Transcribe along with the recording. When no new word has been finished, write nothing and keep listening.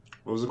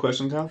What was the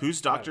question, Kyle? Who's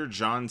Dr.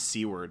 John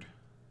Seward?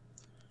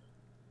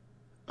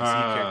 Is he a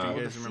character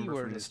you guys The remember C from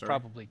word the is story?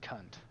 probably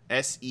cunt.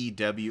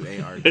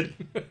 Seward.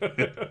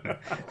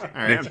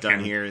 All right, I'm done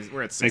here.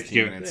 We're at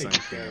 16 minutes. Thanks,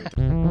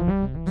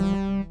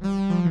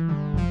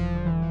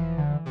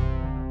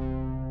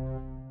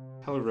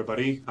 Hello,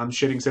 everybody. I'm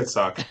Shitting Sit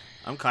Sock.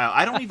 I'm Kyle.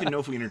 I don't even know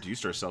if we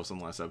introduced ourselves in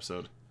the last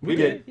episode. We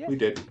did. Yeah. We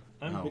did.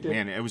 Oh We did.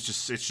 man, it's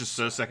just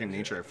so second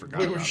nature. I forgot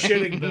We were about it.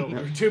 shitting, though. We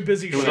were too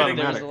busy It was shitting. There was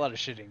automatic. a lot of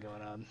shitting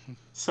going on.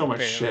 So much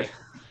Apparently.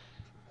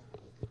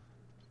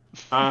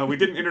 shit. We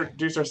didn't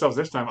introduce ourselves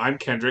this time. I'm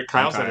Kendrick.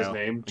 Kyle said his Kyle.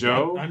 name.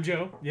 Joe. I'm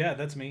Joe. Yeah,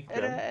 that's me.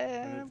 And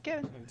I'm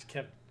Kevin. It's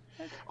Kevin.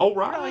 All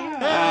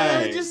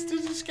right.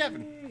 Just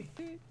Kevin.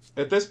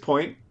 At this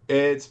point,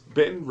 it's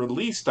been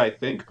released, I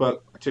think,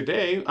 but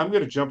today I'm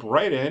going to jump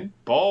right in,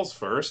 balls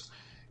first,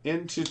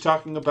 into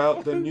talking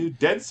about the new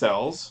Dead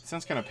Cells.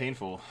 Sounds kind of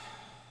painful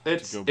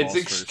It's go balls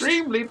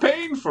extremely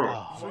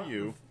painful for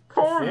you.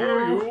 for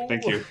you.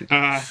 Thank you.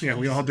 Yeah,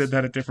 we all did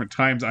that at different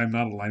times. I'm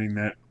not aligning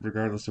that,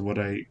 regardless of what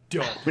I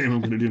Don't. am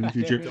going to do in the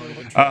future. Don't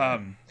even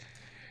try.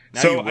 Now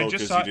So you I will just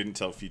because saw. you didn't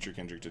tell Future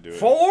Kendrick to do it.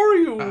 For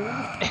you.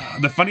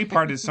 The funny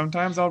part is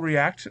sometimes I'll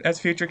react as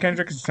Future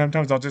Kendrick, and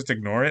sometimes I'll just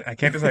ignore it. I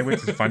can't decide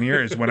which is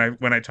funnier. Is when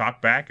I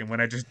talk back and when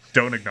I just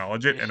don't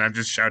acknowledge it and I'm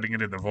just shouting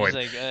it in the void.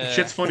 He's like,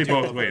 Shit's funny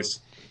both ways.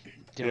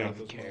 don't Yeah.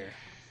 even care.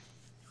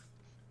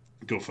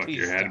 Go fuck Please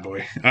your head, stop.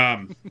 boy.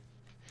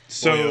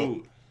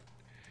 So,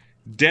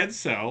 Dead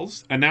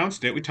Cells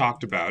announced it. We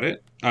talked about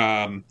it.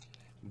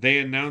 They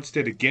announced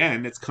it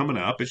again. It's coming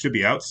up. It should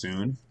be out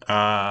soon.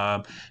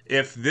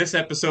 If this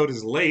episode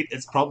is late,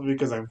 it's probably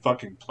because I'm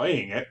fucking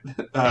playing it.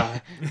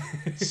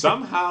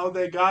 Somehow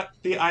they got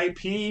the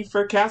IP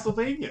for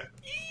Castlevania.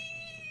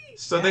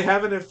 So they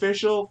have an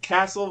official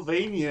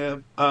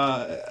Castlevania.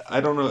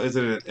 I don't know, is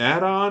it an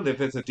add-on?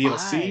 If it's a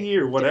DLC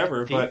or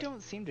whatever, They but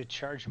don't seem to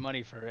charge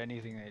money for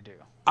anything they do.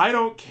 I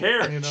don't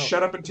care. You know,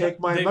 Shut up and take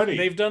my they've, money.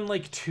 They've done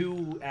like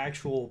 2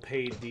 actual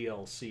paid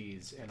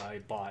DLCs, and I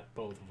bought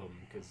both of them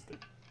because they're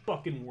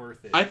fucking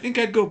worth it. I think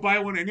I'd go buy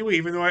one anyway,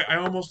 even though I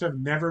almost have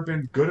never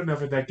been good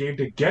enough at that game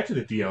to get to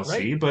the DLC.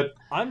 Right? But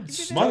I'm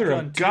stuck Mother of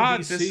on God,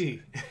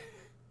 TBC.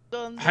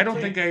 I don't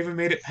think I even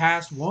made it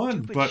past one.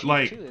 Stupid But cheap,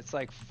 like, too. It's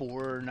like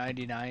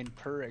 $4.99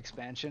 per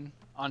expansion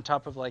on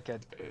top of like a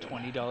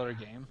 $20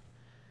 game.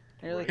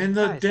 And you're like, and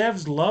the guys,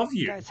 devs love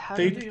you. guys, how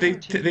They do you they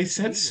continue they to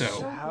said do so.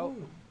 this? How?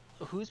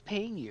 Who's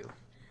paying you?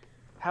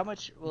 How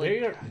much? Like,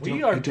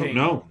 We are I don't paying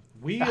know. them.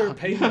 We are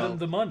paying Yeah. them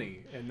the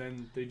money, and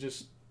then they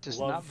just Just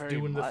not love very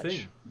doing much. the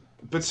thing.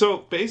 But so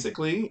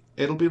basically,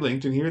 it'll be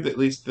linked in here. That at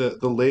least the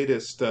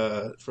latest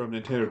from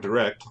Nintendo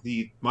Direct,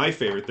 my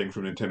favorite thing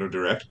from Nintendo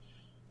Direct,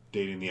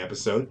 dating the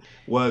episode,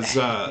 was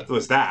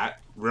that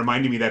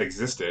reminding me that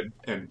existed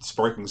and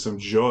sparking some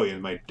joy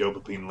in my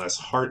dopamine-less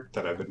heart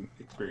that I've been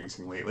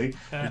experiencing lately.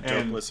 And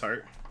Dopeless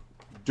heart.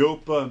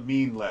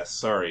 dopamine-less.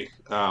 Sorry,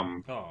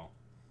 Oh.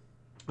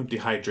 I'm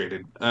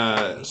dehydrated.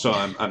 So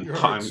I'm Your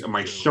heart's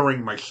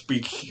slurring my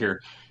speech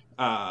here.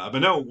 But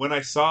no, when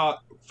I saw,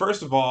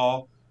 first of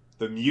all,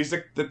 the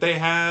music that they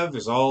have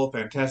is all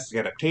fantastic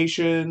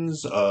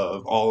adaptations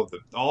of all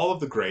of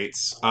the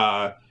greats.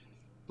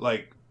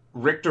 Like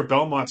Richter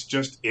Belmont's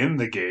just in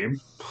the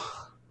game.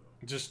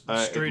 Just It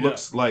straight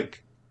looks up.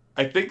 like.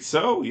 I think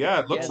so.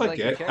 Yeah, it looks Yeah, like like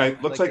it. a character,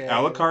 It looks like like a-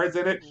 Alucard's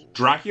in it.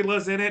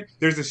 Dracula's in it.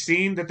 There's a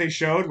scene that they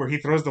showed where he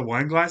throws the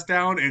wine glass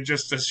down and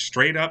just a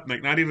straight up,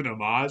 like not even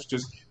homage,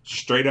 just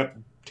straight up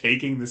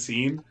taking the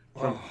scene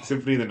from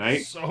Symphony of the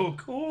Night. So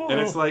cool. And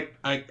it's like,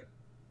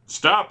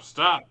 stop.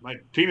 My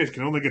penis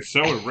can only get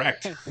so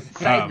erect.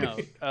 Side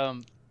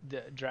note,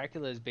 the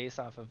Dracula is based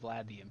off of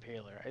Vlad the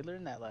Impaler. I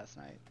learned that last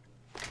night.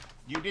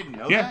 You didn't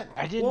know Yeah. that?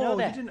 I didn't Whoa, know you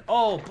that. didn't.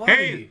 Oh, buddy.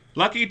 hey,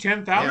 lucky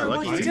 10,000. Yeah,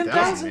 Lucky lucky 10,000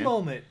 10,000,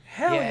 moment.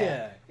 Hell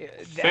yeah.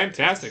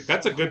 Fantastic.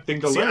 That's a good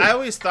thing to See, learn. I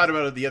always thought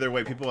about it the other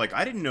way. People are like,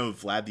 I didn't know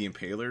Vlad the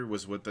Impaler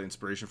was what the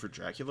inspiration for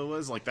Dracula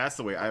was. Like, that's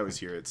the way I always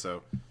hear it.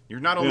 So, you're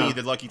not only Yeah.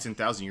 the Lucky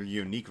 10,000, you're a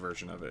unique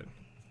version of it.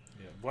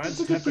 Yeah, That's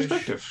Vlad a good Tepes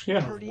perspective. Yeah.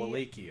 of Pretty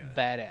Wallachia.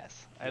 badass.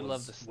 I was-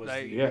 love this. was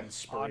I the Yeah.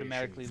 inspiration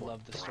automatically for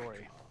love the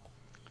story.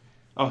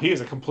 Oh, he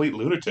is a complete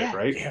lunatic, Yeah.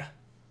 right? Yeah.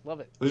 Love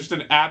it. Just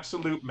an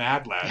absolute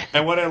mad lad.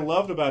 And what I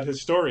loved about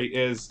his story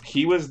is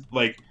he was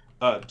like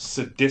a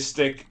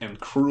sadistic and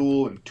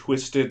cruel and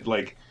twisted,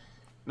 like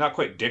not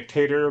quite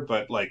dictator,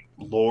 but like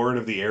lord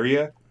of the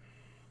area.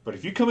 But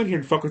if you come in here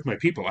and fuck with my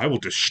people, I will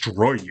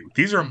destroy you.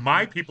 These are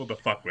my people to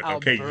fuck with, I'll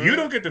okay? burn- You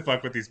don't get to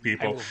fuck with these I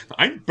people. will-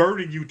 I'm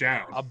burning you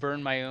down. I'll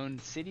burn my own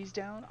cities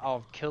down.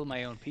 I'll kill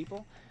my own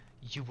people.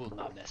 You will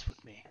not mess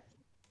with me.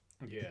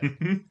 Yeah.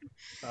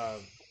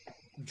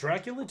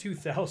 Dracula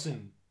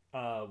 2000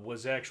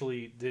 was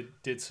actually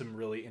did some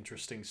really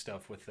interesting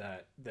stuff with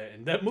that.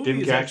 And that movie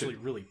Didn't is catch actually it.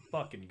 really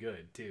fucking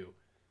good too.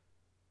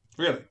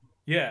 Really?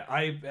 Yeah,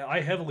 I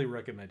heavily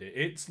recommend it.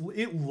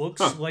 It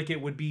looks like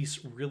it would be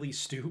really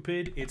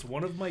stupid. It's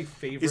one of my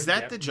favorite. Is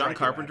that the John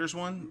Dracula Carpenter's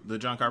one? The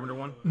John Carpenter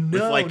one?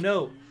 No, With, like,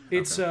 no.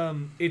 It's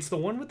it's the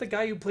one with the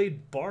guy who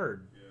played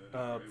Bard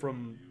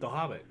from The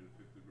Hobbit.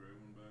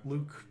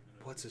 Luke.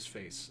 what's his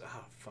face?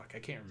 Oh fuck, I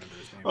can't remember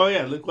his name. Oh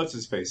yeah, Luke, what's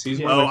his face? He's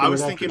one Oh, of my I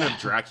was favorite thinking actors.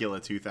 of Dracula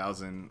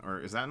 2000, or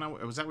is that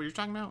not? Was that what you're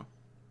talking about?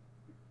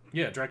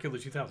 Yeah, Dracula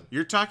 2000.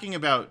 You're talking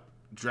about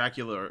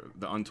Dracula,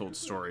 the Untold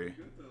Story,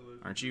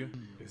 aren't you?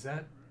 Is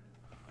that?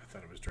 I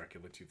thought it was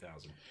Dracula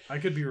 2000. I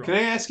could be wrong. Can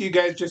I ask you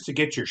guys just to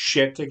get your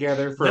shit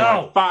together for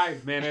No. like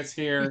 5 minutes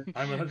here?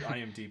 I'm gonna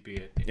IMDb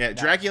it. Yeah,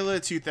 Dracula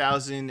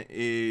 2000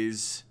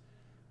 is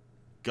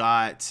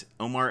got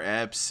Omar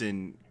Epps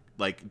and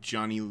like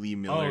Johnny Lee Oh,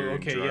 Miller. okay,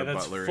 and yeah, Gerard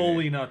that's Butler in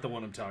fully it. not the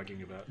one I'm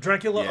talking about.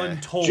 Dracula Yeah.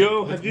 Untold.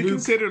 Joe, with have you Luke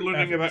considered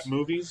learning Evans. about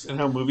movies and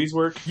how movies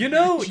work? You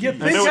know, you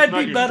think I know it's I'd not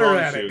be your better strong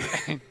at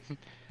suit. it.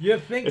 You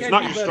think It's I'd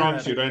not be your better strong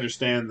at suit. it. I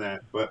understand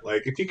that, but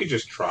like, if you could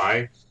just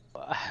try.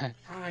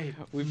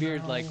 We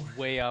veered no. like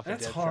way off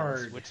That's of Dead Cells,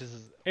 hard. which is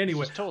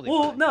Anyway, totally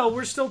well, fine. no,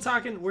 we're still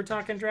talking. We're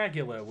talking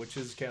Dracula, which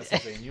is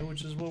Castlevania,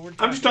 which is what we're.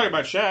 I'm just talking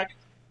about Shaq.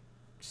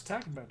 Just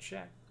talking about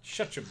Shaq.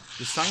 Shut your.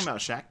 Just talking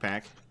about Shack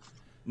Pack.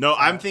 No,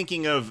 I'm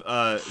thinking of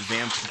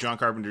John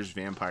Carpenter's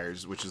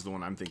Vampires, which is the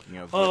one I'm thinking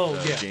of. Oh,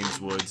 with, yeah. James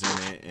Woods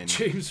in it, and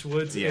James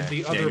Woods yeah, and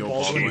the other Daniel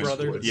Baldwin Baldwin.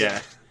 brothers.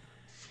 Yeah,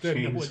 That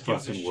no James one gives a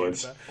fucking shit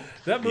Woods. about.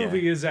 That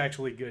movie is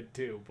actually good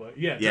too. But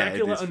yeah, Yeah, it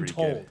Dracula is pretty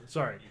Untold. good.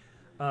 Sorry,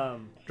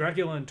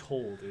 Dracula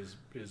Untold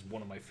is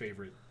one of my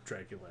favorite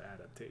Dracula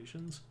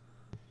adaptations.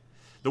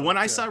 the one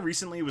I saw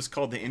recently was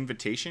called The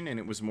Invitation, and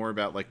it was more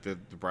about like the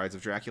Brides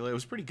of Dracula. It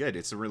was pretty good.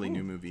 It's a really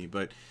new movie,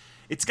 but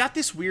it's got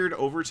this weird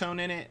overtone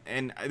in it,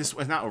 and this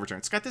was not overtone.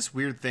 It's got this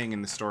weird thing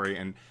in the story,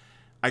 and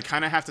I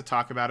kind of have to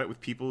talk about it with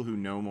people who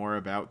know more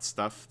about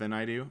stuff than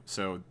I do.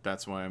 So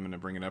that's why I'm going to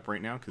bring it up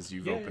right now, because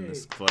you've opened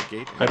this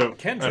floodgate. I don't.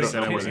 Kendra I don't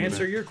said I can wasn't answer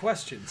gonna- your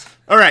questions.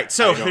 All right,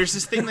 so I don't- there's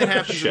this thing that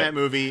happens in Shit. that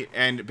movie,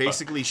 and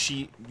basically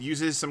she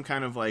uses some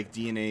kind of like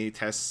DNA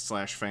test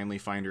 / family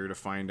finder to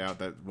find out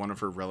that one of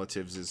her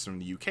relatives is from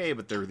the UK,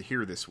 but they're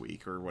here this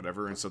week or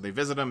whatever, and so they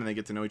visit them and they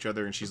get to know each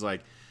other, and she's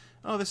like,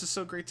 "Oh, this is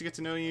so great to get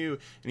to know you,"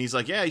 and he's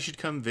like, "Yeah, you should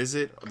come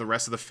visit the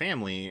rest of the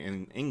family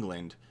in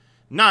England."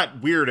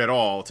 Not weird at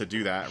all to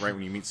do that right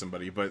when you meet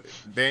somebody, but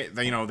they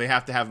you know they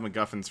have to have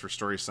MacGuffins for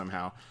stories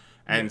somehow,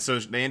 and so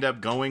they end up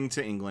going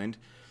to England,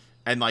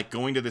 and like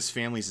going to this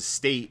family's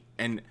estate.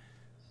 And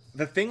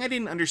the thing I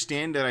didn't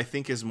understand that I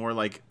think is more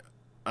like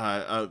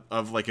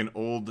of like an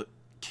old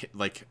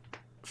like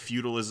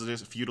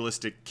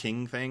feudalistic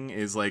king thing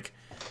is like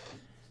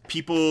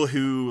people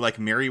who like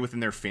marry within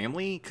their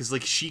family, because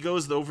like she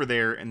goes over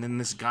there and then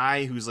this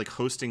guy who's like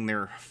hosting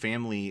their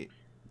family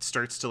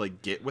starts to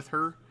like get with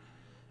her.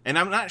 And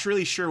I'm not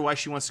really sure why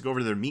she wants to go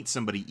over there to meet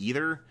somebody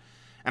either.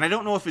 And I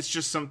don't know if it's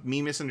just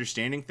me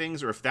misunderstanding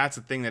things or if that's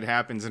a thing that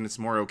happens and it's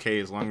more okay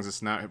as long as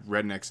it's not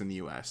rednecks in the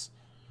U.S.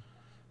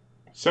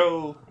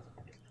 So,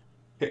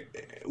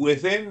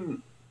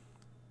 within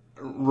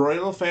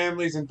royal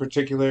families in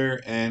particular,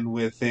 and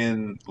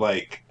within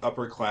like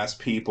upper class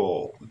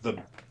people, the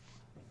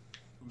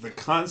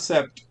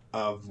concept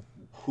of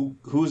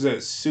who's a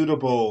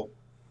suitable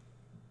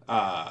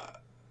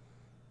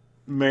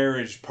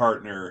marriage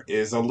partner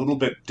is a little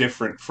bit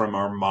different from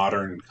our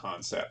modern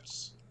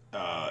concepts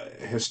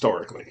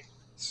historically.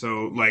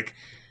 So, like,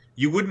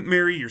 you wouldn't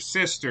marry your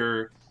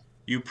sister.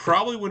 You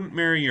probably wouldn't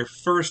marry your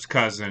first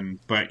cousin,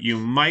 but you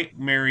might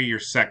marry your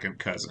second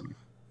cousin.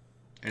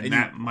 And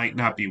that might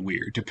not be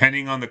weird,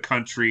 depending on the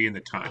country and the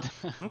time.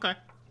 Okay.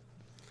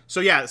 So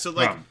yeah, so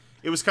like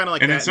it was kind of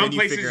like And that. in some and then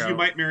places, figure you out-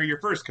 might marry your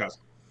first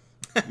cousin.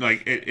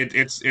 Like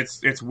it's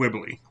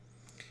wibbly.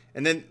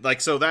 And then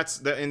like so that's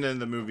the end of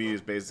the movie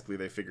is basically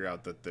they figure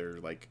out that they're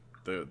like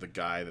the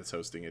guy that's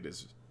hosting it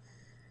is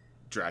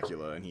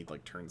Dracula, and he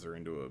like turns her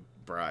into a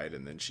bride,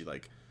 and then she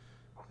like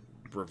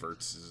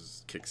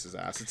kicks his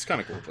ass. It's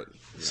kind of cool, but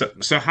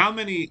So how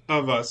many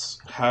of us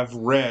have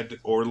read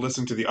or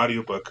listened to the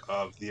audiobook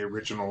of the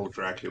original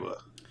Dracula?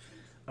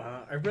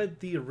 I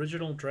read the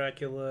original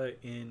Dracula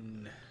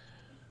in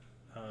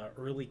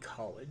early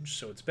college,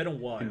 so it's been a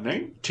while. In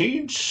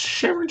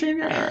 1979.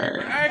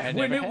 Back I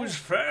when never it have. was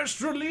first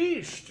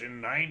released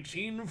in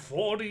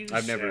 1947.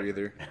 I've never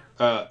either.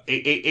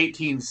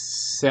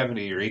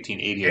 1870 or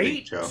 1880, I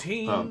think, Joe.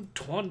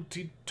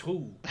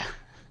 1822.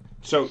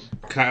 So,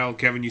 Kyle,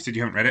 Kevin, you said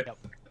you haven't read it? Yep.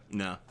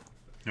 No.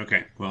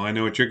 Okay. Well, I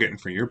know what you're getting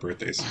for your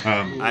birthdays.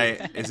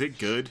 Is it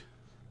good?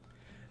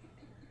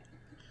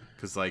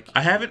 Because like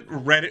I haven't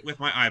read it with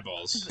my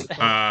eyeballs,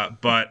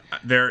 but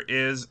there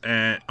is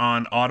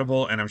on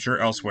Audible, and I'm sure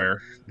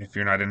elsewhere, if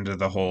you're not into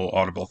the whole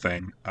Audible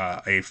thing,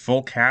 a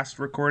full cast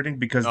recording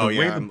because the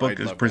way the book I'd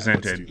is love that. Let's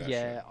presented. do that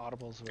Yeah, shit.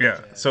 Audible's.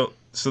 Yeah. So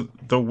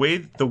the way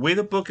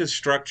the book is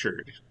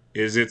structured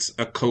is it's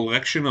a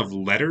collection of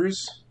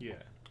letters Yeah.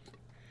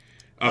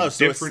 of so it's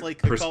different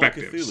like the Call of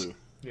perspectives. Cthulhu.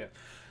 Yeah.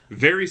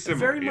 Very similar.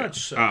 Very yeah. much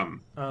so.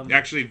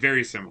 Actually,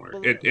 very similar.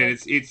 Well, And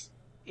it's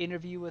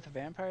Interview with a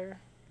Vampire.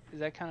 Is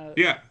that kind of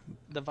yeah.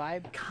 the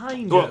vibe?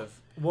 Kind Well, of.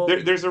 Well,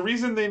 There's a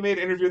reason they made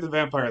Interview with the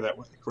Vampire that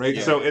way, right?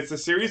 Yeah. So it's a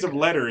series of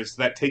letters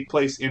that take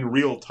place in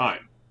real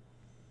time.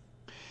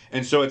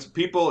 And so it's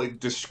people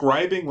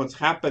describing what's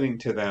happening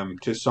to them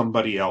to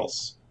somebody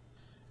else.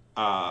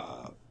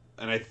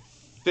 And I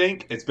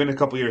think it's been a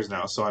couple years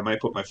now, so I might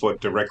put my foot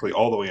directly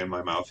all the way in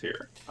my mouth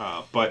here.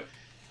 But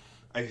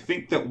I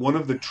think that one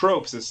of the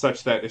tropes is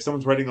such that if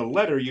someone's writing a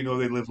letter, you know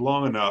they live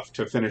long enough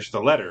to finish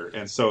the letter.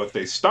 And so if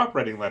they stop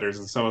writing letters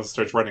and someone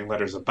starts writing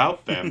letters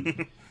about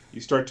them, you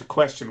start to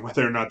question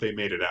whether or not they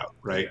made it out,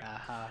 right?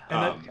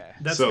 And Okay.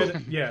 that's so-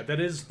 that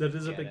is a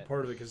Get big it.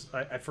 part of it, because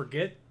I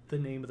forget the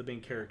name of the main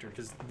character,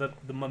 because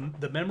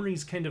the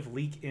memories kind of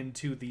leak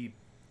into the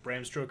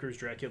Bram Stoker's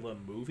Dracula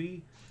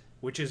movie,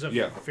 which is a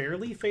Yeah.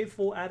 fairly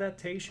faithful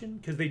adaptation,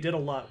 because they did a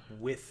lot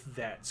with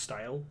that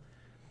style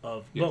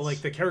of, Yes. but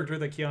like the character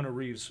that Keanu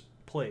Reeves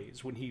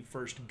plays when he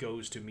first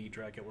goes to meet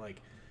Dracula,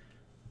 like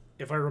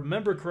if I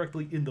remember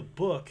correctly in the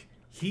book,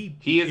 he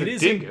He is it a in-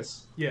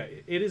 dingus. yeah,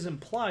 it is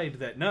implied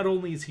that not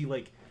only is he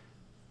like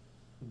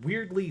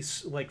weirdly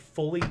like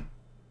fully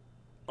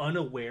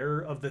unaware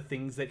of the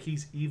things that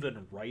he's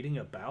even writing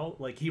about.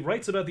 Like he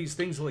writes about these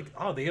things like,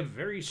 oh, they have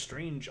very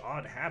strange,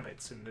 odd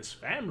habits in this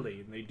family,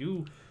 and they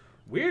do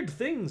weird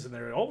things, and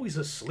they're always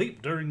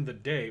asleep during the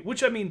day.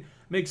 Which I mean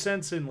makes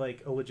sense in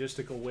like a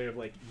logistical way of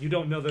like you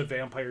don't know that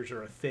vampires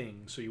are a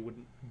thing, so you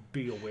wouldn't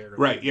be aware of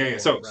Right, it yeah, yeah. more,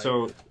 So, right?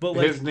 so But,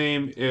 like- his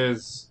name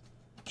is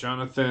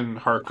Jonathan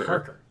Harker.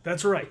 Harker.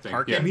 That's right.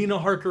 Harker? Yeah. Mina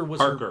Harker was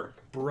her Harker.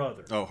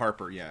 brother. Oh,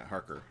 Harper. Yeah,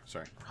 Harker.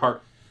 Sorry.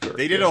 Harker.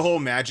 They did yes. a whole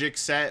magic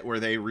set where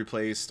they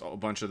replaced a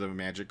bunch of the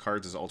magic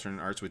cards as alternate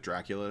arts with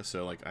Dracula.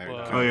 So like, I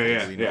Wow. kind Oh of yeah, yeah,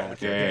 vaguely know yeah, all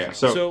the yeah, yeah. characters.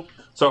 So,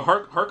 so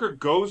Harker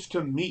goes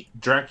to meet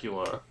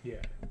Dracula Yeah.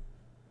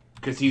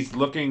 because he's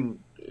looking.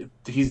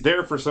 He's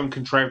there for some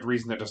contrived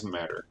reason that doesn't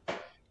matter,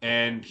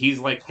 and he's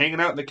like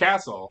hanging out in the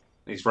castle.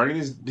 And he's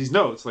writing these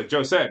notes, like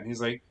Joe said. And he's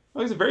like,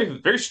 "Oh, he's a very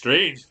very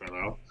strange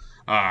fellow."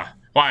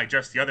 Why?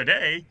 Just the other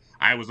day,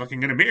 I was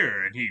looking in a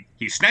mirror, and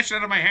he snatched it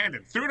out of my hand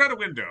and threw it out a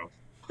window.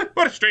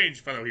 What a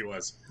strange fellow he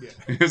was. Yeah.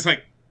 It's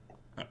like,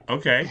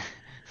 okay.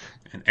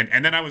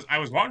 And then I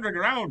was wandering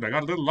around. I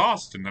got a little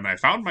lost, and then I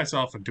found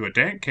myself into a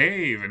dank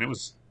cave, and it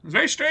was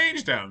very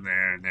strange down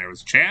there. And there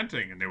was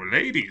chanting, and there were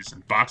ladies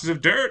and boxes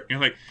of dirt. And you're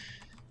like,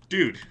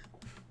 dude,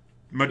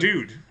 my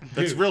dude.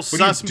 That's Dude, real what are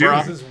you sus, doing? bro.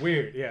 This is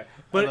weird, yeah. love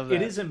But it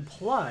that. is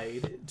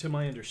implied, to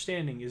my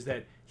understanding, is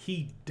that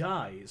he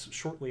dies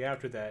shortly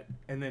after that,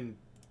 and then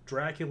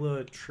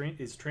Dracula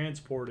is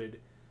transported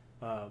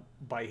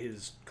by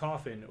his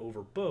coffin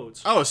over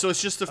boats. Oh, so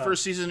it's just the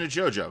first season of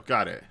JoJo.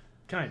 Got it.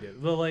 Kind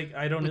of. Well, like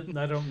I don't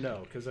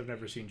know because I've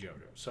never seen JoJo,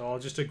 so I'll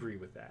just agree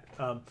with that.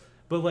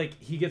 But like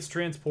he gets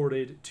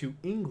transported to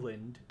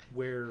England,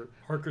 where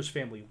Harker's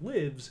family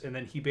lives, and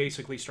then he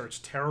basically starts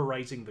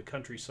terrorizing the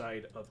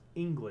countryside of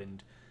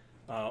England,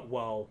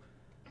 while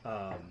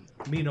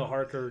Mina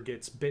Harker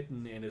gets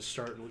bitten and is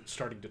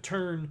starting to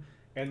turn,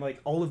 and like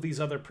all of these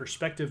other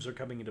perspectives are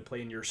coming into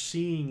play, and you're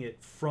seeing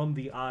it from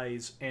the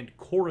eyes and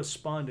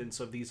correspondence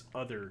of these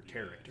other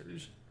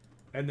characters.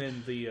 And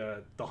then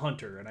the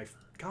hunter, and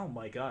oh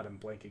my god, I'm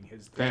blanking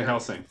his Van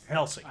Helsing.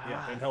 Helsing,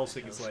 yeah, Van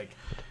Helsing is like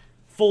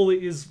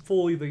fully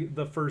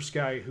the first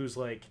guy who's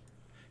like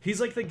he's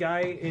like the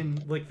guy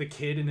in like the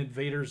kid in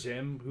Invader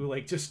Zim who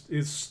like just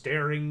is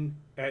staring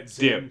at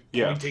Zim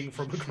Yeah, yeah. pointing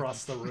from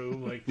across the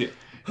room like Yeah.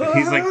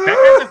 He's like,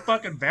 that guy's a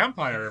fucking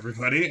vampire,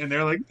 everybody. And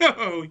they're like,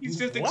 no, he's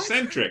just What?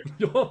 eccentric.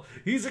 oh,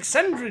 he's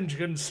eccentric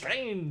and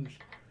strange.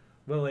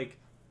 But like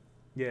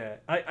yeah,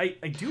 I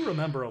do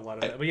remember a lot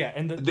of that. But yeah,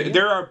 and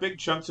There are big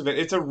chunks of it.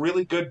 It's a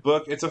really good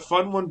book. It's a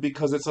fun one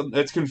because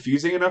it's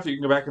confusing enough. You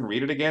can go back and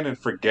read it again and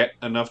forget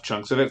enough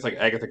chunks of it. It's like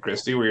Agatha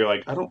Christie, where you're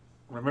like, I don't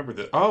remember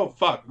this. Oh,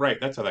 fuck, right,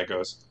 that's how that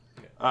goes.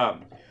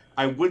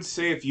 I would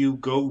say if you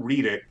go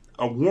read it,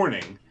 a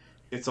warning,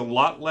 it's a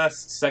lot less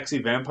sexy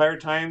vampire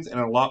times and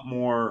a lot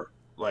more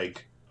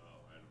like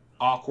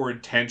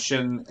awkward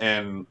tension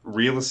and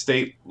real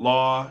estate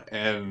law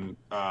and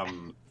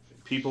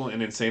people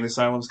in insane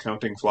asylums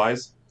counting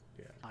flies.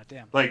 Oh,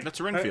 damn. Like, That's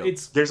Renfield.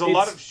 it's there's a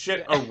lot it's- of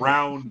shit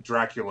around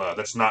Dracula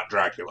that's not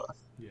Dracula.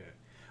 yeah.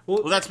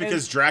 Well, that's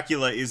because and-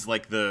 Dracula is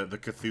like the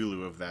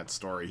Cthulhu of that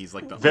story. He's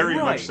like the Very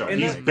Right, much so. and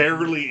He's that-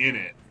 barely in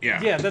it.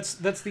 Yeah. yeah, that's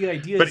the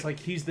idea. But- It's like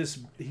he's this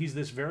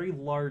very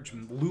large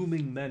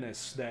looming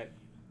menace that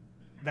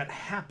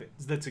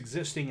happens, that's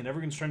existing, and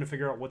everyone's trying to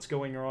figure out what's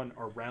going on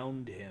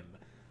around him,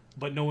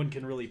 but no one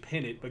can really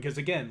pin it because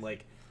again,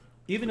 like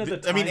even at the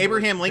time, I mean,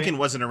 Abraham where Lincoln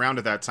wasn't around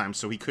at that time,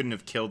 so he couldn't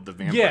have killed the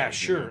vampires. yeah, you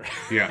sure. know?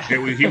 Yeah,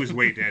 he was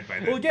way dead by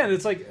then. Well, again,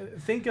 it's like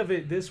think of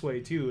it this way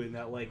too, in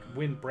that like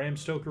when Bram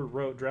Stoker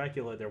wrote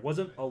Dracula, there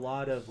wasn't a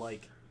lot of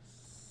like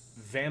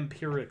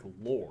vampiric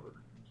lore.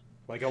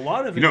 Like a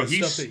lot of it No, was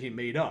he's- stuff that he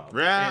made up.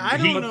 Yeah, I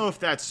And don't but know if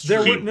that's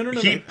there true. were- no,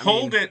 he I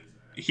pulled mean- it.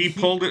 He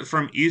pulled it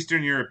from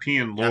Eastern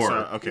European That's lore.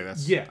 okay,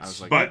 that's Yes, I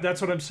was like, But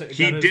that's what I'm saying.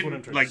 He That is what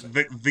I'm didn't trying like to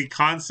say. the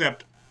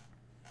concept.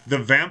 The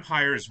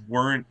vampires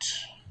weren't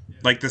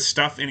like the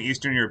stuff in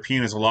Eastern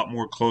European is a lot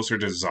more closer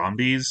to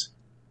zombies.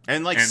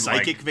 and like and,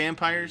 psychic like-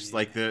 vampires,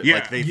 like Yeah.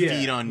 like they Yeah,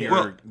 feed on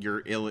yeah.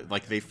 your ill,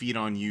 like they feed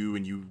on you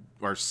and you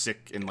are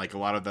sick, and like a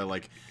lot of the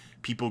like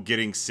people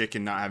getting sick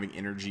and not having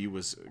energy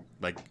was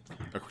like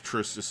a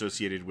truth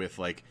associated with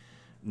like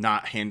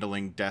not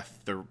handling death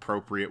the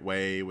appropriate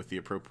way with the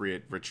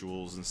appropriate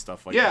rituals and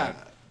stuff like Yeah.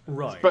 that.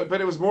 Right.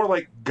 But it was more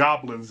like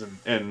goblins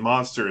and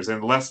monsters,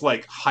 and less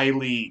like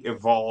highly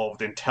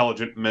evolved,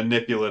 intelligent,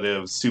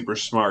 manipulative, super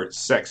smart,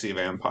 sexy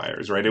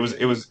vampires, right? It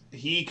was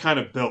he kind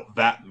of built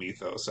that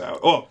mythos out.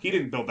 Oh, he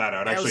didn't build that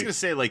out. I was Actually, gonna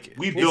say like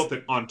we built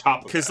it on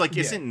top of because that. like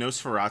isn't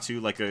Nosferatu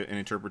like an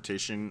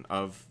interpretation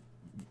of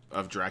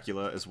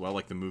Dracula as well?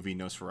 Like the movie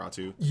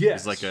Nosferatu.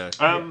 Yes. Is like a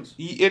Yes.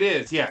 It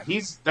is, yeah.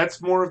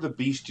 That's more of the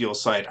bestial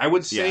side. I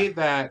would say Yeah.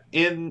 that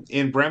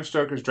in Bram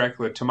Stoker's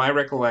Dracula, to my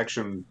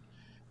recollection,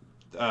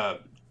 uh,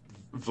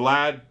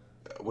 Vlad,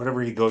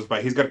 whatever he goes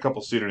by, he's got a couple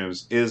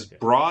pseudonyms, is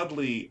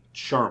broadly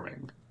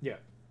charming. Yeah.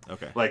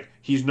 okay. Like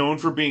he's known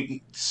for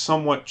being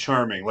somewhat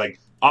charming,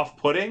 like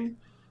off-putting,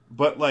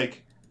 but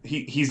like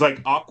he's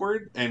like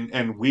awkward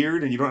and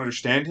weird, and you don't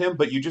understand him,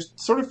 but you just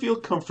sort of feel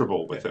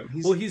comfortable with him.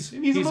 He's a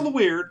little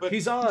weird, but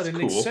he's odd and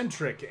cool.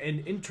 eccentric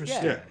and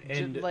interesting Yeah,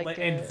 and like,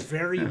 and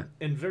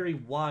very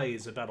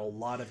wise about a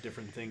lot of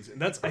different things.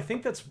 And I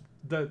think that's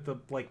the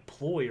like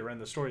ploy around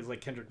the story. Is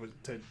like Kendrick was,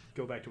 to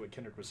go back to what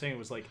Kendrick was saying,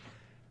 was like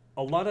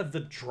a lot of the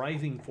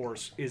driving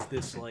force is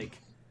this like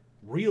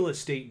real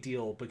estate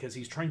deal, because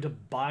he's trying to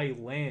buy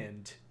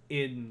land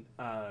in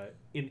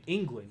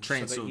England,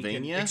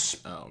 Transylvania. So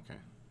that he can Oh, okay.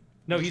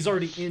 no, he's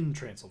already in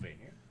Transylvania.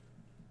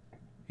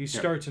 He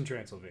starts in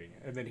Transylvania,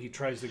 and then he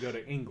tries to go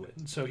to England,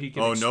 so he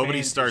can. Oh, expand nobody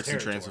his starts in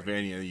territory.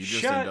 Transylvania. You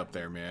just Shut- end up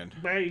there, man.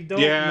 I don't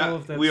know Yeah,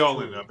 if that's we all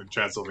true. end up in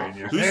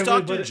Transylvania. Who's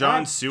Everybody- Dr.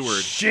 John ah,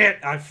 Seward? Shit,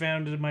 I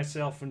founded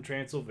myself in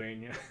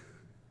Transylvania.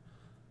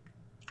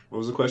 What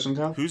was the question,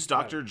 Kyle? Who's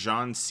Dr.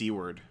 John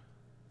Seward?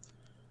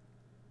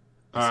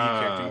 Is he a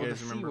character you Well, the guys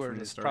C remember from word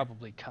the is story?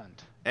 probably cunt.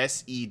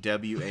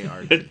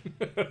 Seward.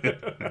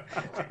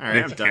 All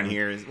right, I'm done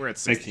here. We're at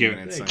 16 you.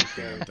 minutes.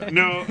 I'm done.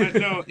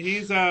 No,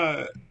 he's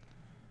yeah,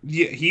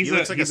 He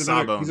looks like a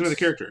Sawbones. he's another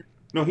character.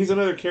 No, he's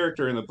another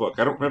character in the book.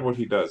 I don't remember what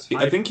he does.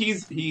 I think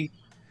he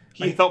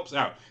helps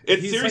out.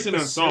 It's He's serious like an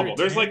the ensemble.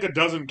 There's Sarah like a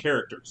dozen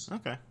characters,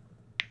 Okay.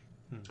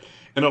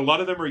 and a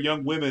lot of them are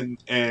young women,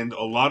 and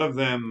a lot of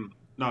them,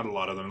 not a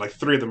lot of them, like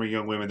 3 of them are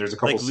young women. There's a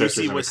couple Like sisters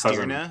Lucy and a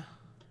cousin. Wisterna.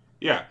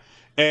 Yeah.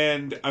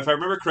 And if I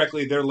remember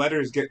correctly, their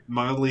letters get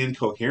mildly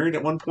incoherent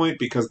at one point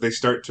because they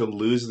start to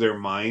lose their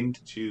mind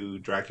to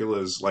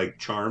Dracula's like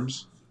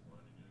charms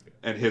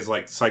and his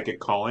like psychic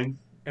calling.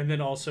 And then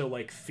also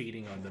like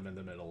feeding on them in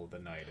the middle of the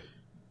night.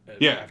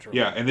 After a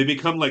Yeah, while. and they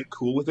become like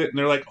cool with it, and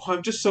they're like, "Oh,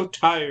 I'm just so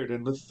tired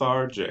and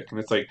lethargic," and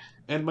it's like,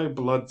 "And my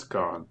blood's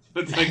gone."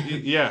 It's like,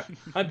 yeah,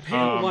 I'm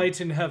pale white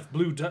and have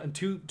blue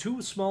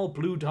two small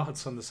blue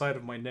dots on the side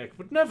of my neck,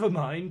 but never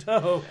mind.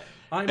 Oh,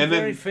 I'm And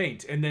then- very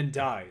faint, and then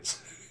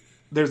dies.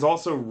 There's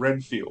also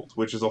Renfield,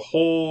 which is a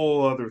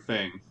whole other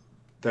thing.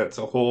 That's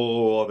a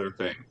whole other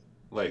thing.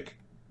 Like,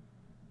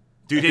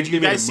 Dude, I had think you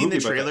they made a guys seen the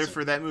movie about trailer that.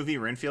 for that movie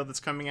Renfield that's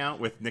coming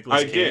out with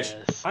Nicolas I Cage?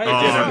 did. Yes. I I did. Oh,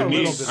 saw a I'm,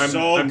 little it's bit. I'm,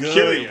 so I'm good.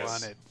 curious.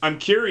 Want it. I'm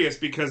curious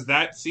because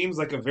that seems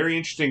like a very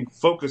interesting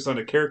focus on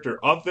a character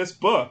of this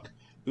book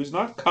who's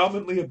not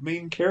commonly a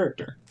main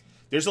character.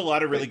 There's a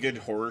lot of really good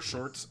horror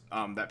shorts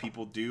that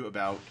people do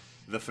about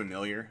the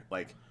familiar,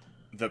 like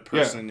the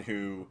person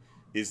who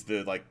is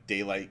the like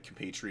daylight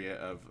compatriot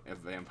of a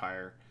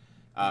vampire.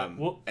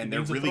 Well, And they're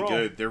means a really thrall.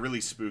 good. They're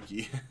really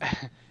spooky.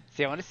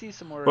 See, I want to see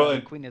some more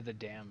Well, Queen of the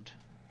Damned.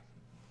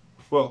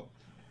 Well,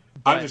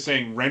 I'm But- just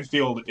saying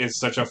Renfield is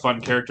such a fun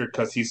character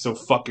because he's so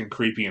fucking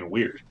creepy and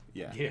weird.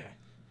 Yeah. Yeah.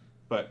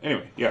 But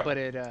anyway, yeah. But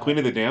it Queen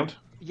of the Damned?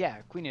 yeah,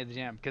 Queen of the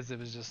Damned, because it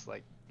was just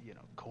like, you know,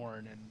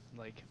 corn and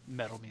like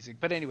metal music.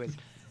 But anyways,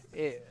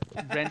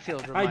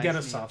 Renfield I reminds get a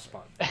me soft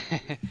spot.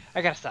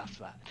 I got a soft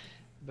spot.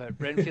 But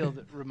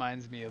Renfield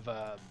reminds me of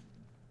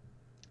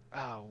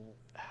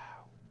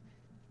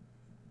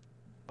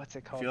what's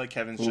it I called? feel like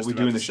Kevin's What just We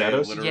about Do in to the say a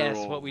Shadows? literal Yes,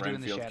 What We Do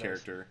in the Renfield Shadows.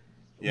 character.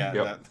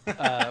 Yeah.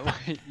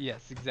 Yep.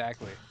 Yes,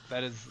 exactly.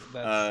 That's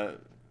That,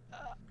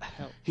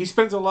 He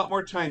spends a lot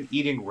more time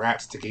eating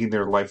rats to gain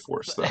their life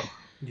force, though.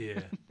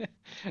 Yeah.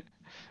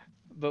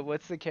 but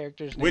what's the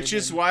character's name? which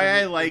is in- why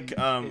I in- like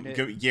in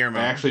it? Guillermo.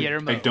 I actually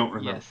Guillermo. I don't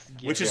remember. Yes,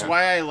 Which is Guillermo.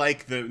 why I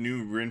like the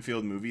new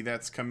Renfield movie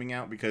that's coming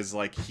out, because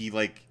like he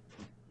like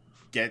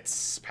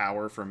gets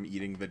power from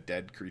eating the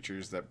dead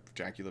creatures that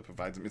Dracula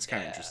provides him. It's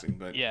kind of interesting,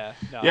 but Yeah.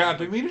 No, Yeah, I'm I've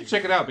been like- meaning to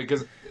check it out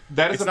because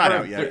that is it's a not part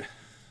out of- yet.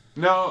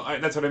 No,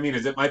 that's what I mean.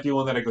 Is it might be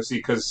one that I go see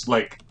because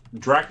like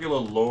Dracula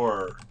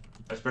lore,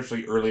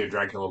 especially earlier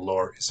Dracula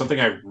lore, is something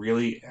I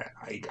really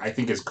I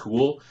think is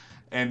cool,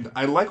 and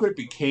I like what it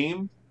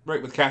became. Right,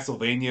 with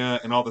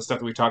Castlevania and all the stuff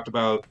that we talked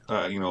about,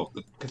 you know,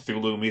 the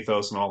Cthulhu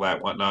mythos and all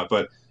that whatnot.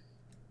 But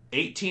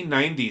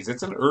 1890s,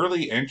 it's an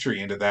early entry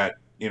into that,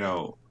 you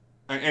know.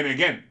 And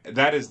again,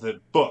 that is the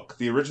book.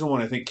 The original one,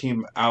 I think,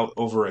 came out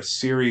over a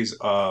series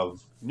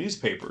of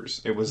newspapers.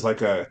 It was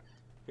like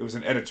it was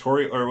an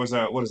editorial, or it was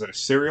a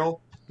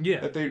serial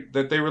Yeah.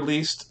 that they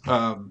released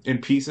in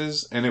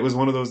pieces, and it was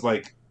one of those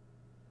like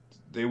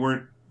they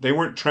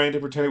weren't trying to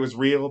pretend it was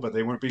real, but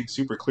they weren't being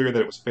super clear that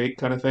it was fake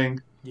kind of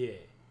thing. Yeah.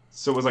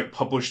 So it was like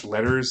published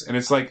letters, and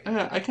it's like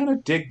I kind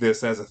of dig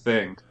this as a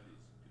thing.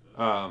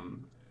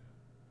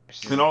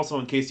 And also,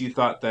 in case you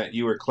thought that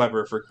you were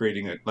clever for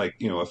creating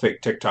a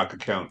fake TikTok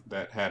account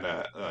that had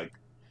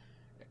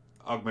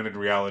augmented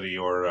reality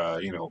or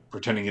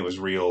pretending it was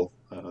real.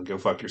 Go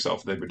fuck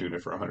yourself. They've been doing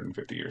it for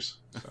 150 years.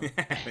 So.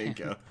 There you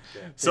go.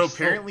 Yeah. So There's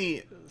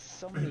apparently,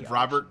 so many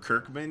Robert options.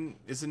 Kirkman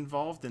is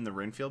involved in the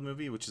Renfield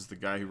movie, which is the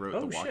guy who wrote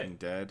Oh, The Walking shit.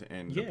 Dead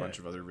and Yeah. a bunch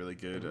of other really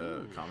good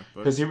comic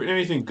books. Has he written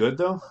anything good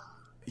though?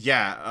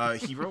 Yeah,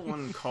 he wrote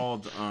one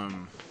called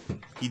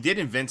he did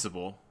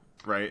Invincible,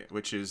 right,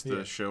 which is the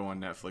Yeah. show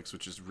on Netflix,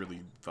 which is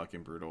really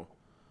fucking brutal.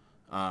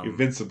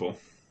 Invincible.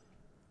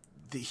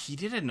 He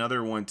did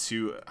another one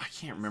too. I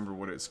can't remember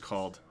what it's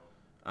called.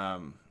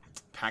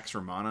 Pax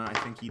Romana, I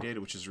think he did,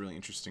 which is a really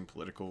interesting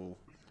political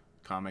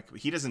comic.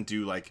 He doesn't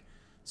do like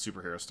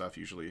superhero stuff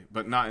usually,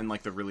 but not in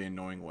like the really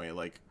annoying way,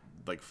 like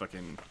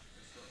fucking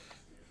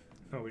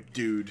Oh,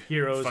 dude,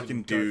 Heroes fucking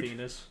and dude. Garth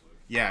Ennis.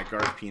 Yeah,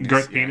 Garth Penis.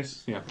 Garth yeah.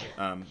 Penis.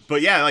 Yeah.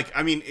 But yeah, like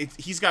I mean,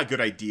 he's got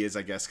good ideas,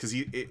 I guess, because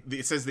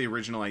it says the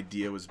original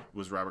idea was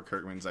Robert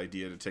Kirkman's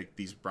idea to take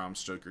these Bram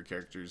Stoker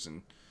characters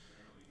and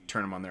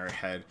turn them on their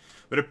head.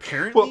 But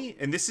apparently,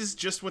 and this is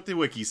just what the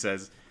wiki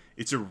says,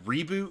 it's a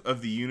reboot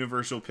of the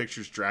Universal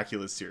Pictures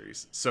Dracula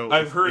series. So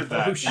I've heard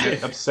that. oh, and shit.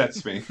 it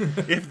upsets me.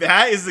 if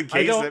that is the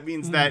case, don't- that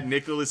means that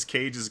Nicolas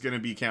Cage is going to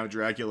be Count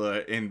Dracula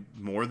in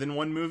more than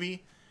one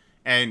movie,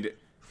 and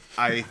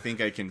I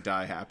think I can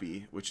die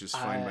happy, which is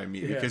fine by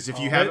me. Yeah. Because if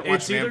you Oh, haven't it's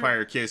watched either-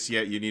 Vampire Kiss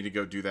yet, you need to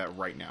go do that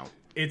right now.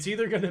 It's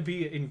either going to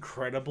be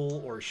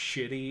incredible or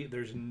shitty.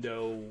 There's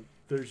no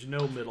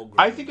middle ground.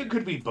 I think it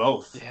could be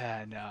both.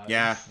 Yeah, no.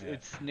 Yeah.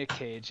 It's Nick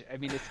Cage. I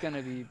mean,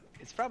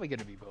 it's probably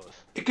gonna be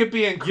both. It could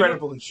be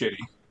incredible and shitty.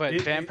 But I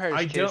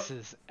Vampire's Kiss don't-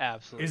 is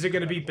absolutely. Is it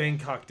going to be incredible.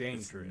 Bangkok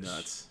Dangerous?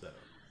 nuts. though?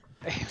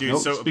 Dude,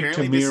 Nope, so speak to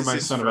apparently me this or is my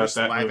his son about first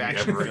that movie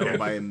live-action ever film again.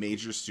 by a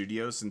major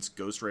studio since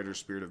Ghost Rider: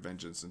 Spirit of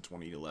Vengeance in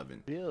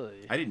 2011.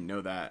 Really? I didn't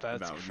know that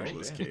That's about crazy.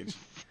 Nicolas Cage.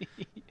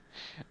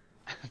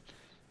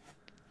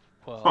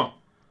 Well, Huh.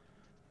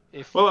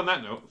 if Well, on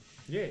that note,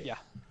 Yeah. yeah,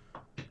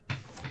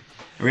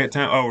 Are we at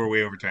time? Oh, we're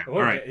way over time. Okay,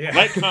 All right. yeah.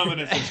 Like,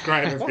 comment, and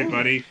subscribe,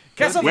 everybody.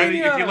 Castlevania! Whether-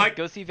 if you like,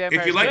 go see Vampire.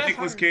 if you like Vampire-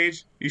 Nicolas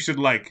Cage, you should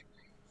like.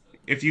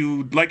 If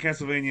you like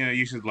Castlevania,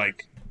 you should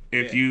like.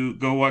 If Yeah. you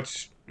go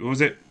watch, what was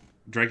it?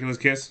 Dracula's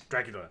Kiss.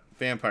 Dracula.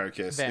 Vampire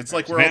Kiss. Vampire It's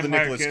like where all the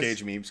Vampire Nicolas Kiss.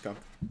 Cage memes come.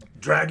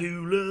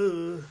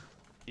 Dracula.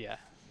 Yeah.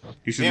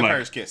 You should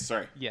Vampire's like. Kiss.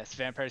 Sorry. Yes,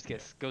 Vampire's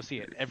Kiss. Go see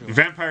it. Everyone.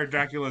 Vampire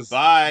Dracula's.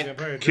 Bye.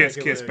 Vampire Kiss,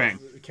 Dracula, kiss, bang.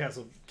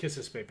 Castle,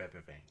 kisses, bang, bang,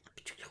 bang, bang.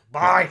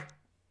 Bye.